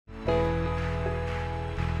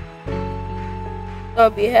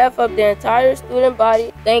On behalf of the entire student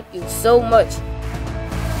body, thank you so much.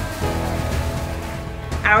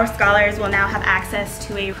 Our scholars will now have access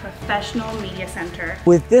to a professional media center.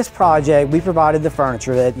 With this project, we provided the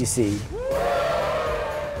furniture that you see.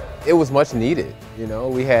 It was much needed. You know,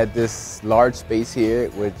 we had this large space here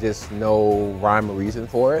with just no rhyme or reason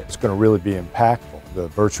for it. It's going to really be impactful. The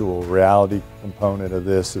virtual reality component of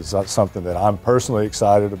this is something that I'm personally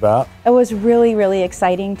excited about. It was really, really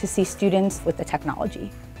exciting to see students with the technology.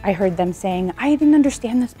 I heard them saying, I didn't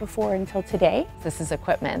understand this before until today. This is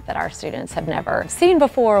equipment that our students have never seen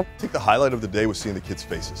before. I think the highlight of the day was seeing the kids'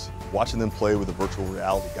 faces, watching them play with the virtual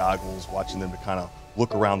reality goggles, watching them to kind of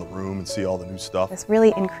look around the room and see all the new stuff. This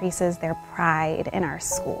really increases their pride in our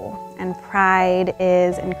school, and pride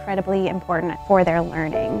is incredibly important for their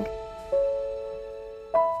learning.